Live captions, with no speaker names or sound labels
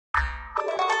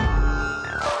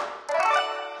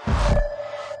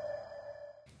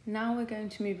Now we're going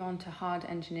to move on to hard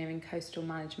engineering coastal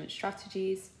management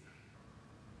strategies.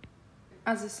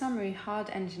 As a summary, hard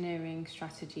engineering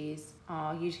strategies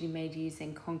are usually made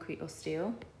using concrete or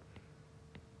steel.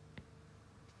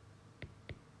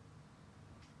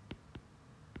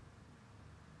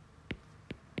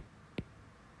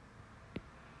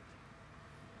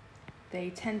 They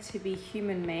tend to be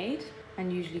human-made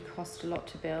and usually cost a lot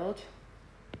to build.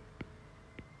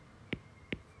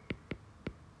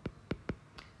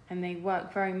 And they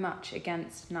work very much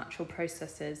against natural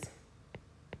processes.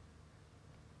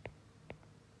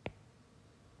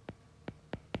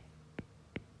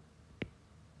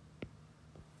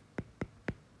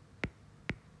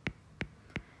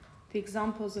 The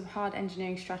examples of hard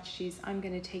engineering strategies I'm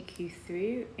going to take you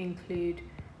through include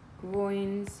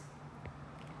groynes,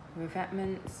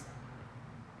 revetments,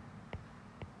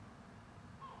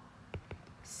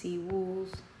 sea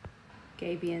walls,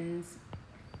 gabiens,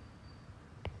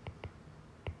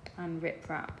 and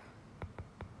riprap.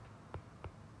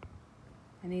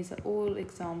 And these are all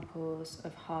examples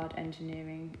of hard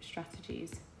engineering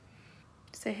strategies.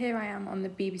 So here I am on the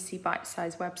BBC Bite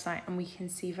Size website, and we can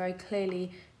see very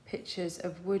clearly pictures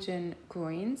of wooden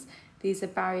groynes. These are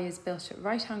barriers built at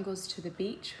right angles to the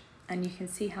beach, and you can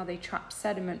see how they trap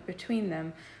sediment between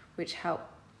them, which help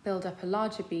build up a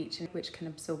larger beach and which can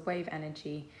absorb wave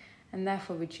energy and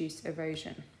therefore reduce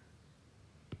erosion.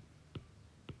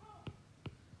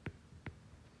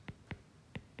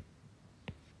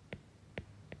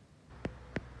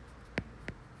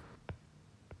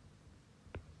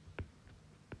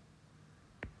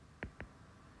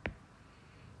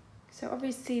 So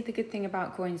obviously the good thing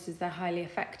about groynes is they're highly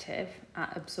effective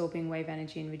at absorbing wave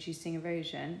energy and reducing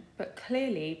erosion, but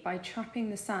clearly by trapping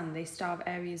the sand they starve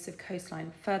areas of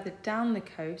coastline further down the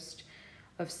coast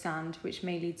of sand, which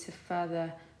may lead to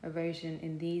further erosion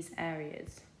in these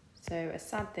areas. So a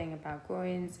sad thing about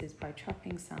groynes is by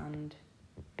trapping sand,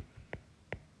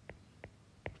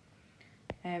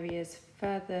 areas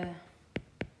further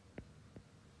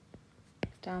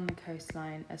down the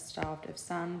coastline are starved of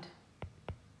sand.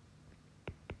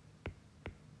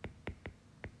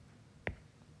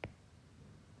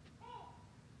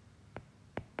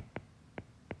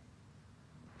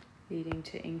 Leading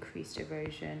to increased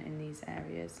erosion in these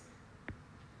areas.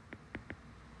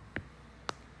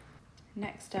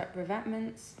 Next up,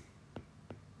 revetments.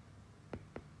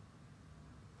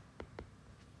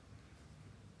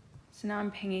 So now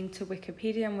I'm pinging to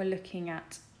Wikipedia and we're looking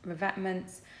at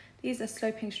revetments. These are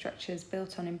sloping structures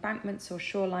built on embankments or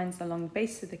shorelines along the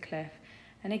base of the cliff,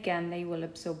 and again they will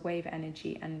absorb wave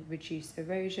energy and reduce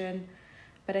erosion,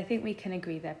 but I think we can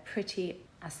agree they're pretty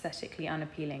aesthetically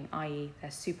unappealing, i.e.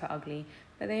 they're super ugly,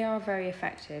 but they are very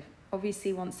effective.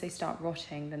 Obviously once they start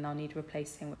rotting then they'll need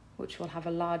replacing, which will have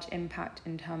a large impact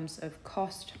in terms of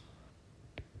cost.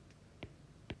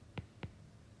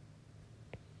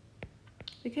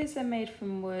 Because they're made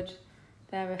from wood,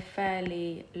 they're a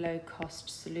fairly low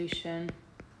cost solution.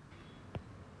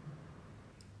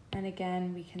 And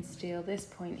again, we can steal this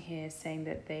point here saying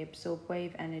that they absorb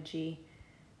wave energy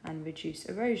and reduce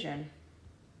erosion.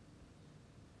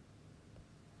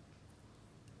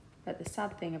 But the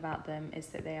sad thing about them is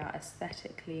that they are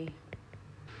aesthetically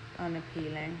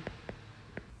unappealing.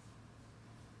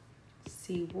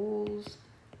 Sea walls.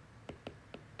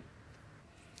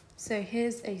 So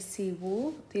here's a sea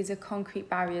wall. These are concrete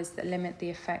barriers that limit the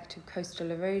effect of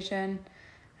coastal erosion,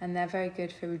 and they're very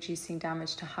good for reducing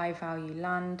damage to high value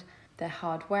land. They're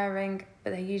hard wearing,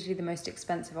 but they're usually the most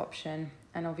expensive option,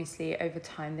 and obviously over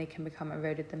time they can become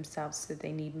eroded themselves, so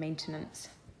they need maintenance.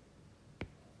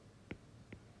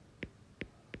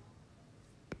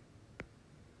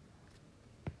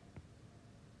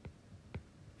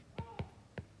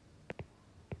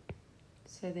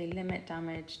 So they limit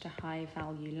damage to high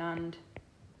value land.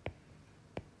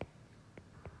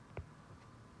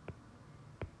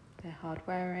 They're hard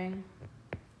wearing.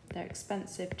 They're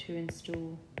expensive to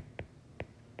install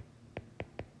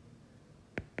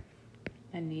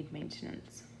and need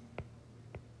maintenance.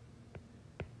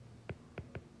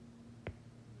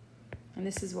 And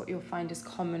this is what you'll find is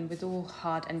common with all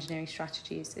hard engineering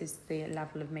strategies, is the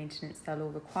level of maintenance they'll all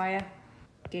require.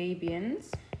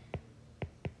 Gabiens.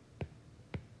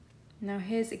 Now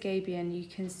here's a gabien. You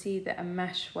can see that a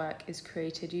meshwork is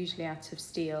created usually out of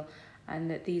steel, and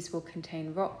that these will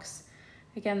contain rocks.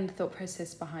 Again, the thought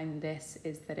process behind this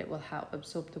is that it will help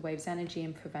absorb the wave's energy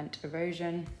and prevent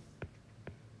erosion.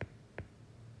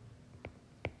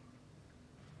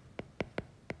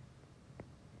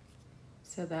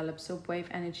 So they'll absorb wave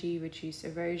energy, reduce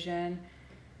erosion.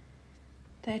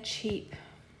 They're cheap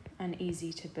and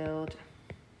easy to build.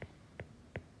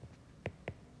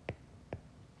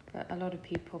 a lot of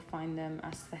people find them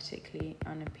aesthetically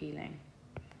unappealing.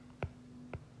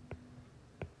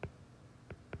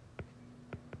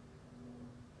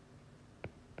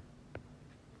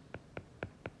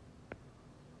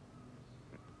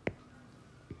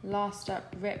 Last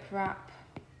up, riprap,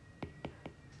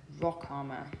 rock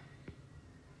armour.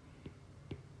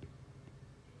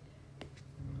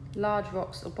 Large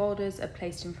rocks or boulders are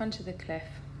placed in front of the cliff.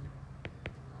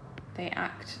 They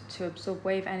act to absorb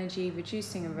wave energy,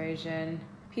 reducing erosion.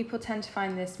 People tend to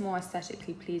find this more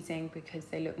aesthetically pleasing because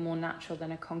they look more natural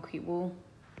than a concrete wall.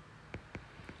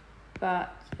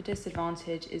 But the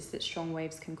disadvantage is that strong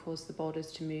waves can cause the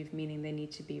boulders to move, meaning they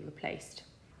need to be replaced.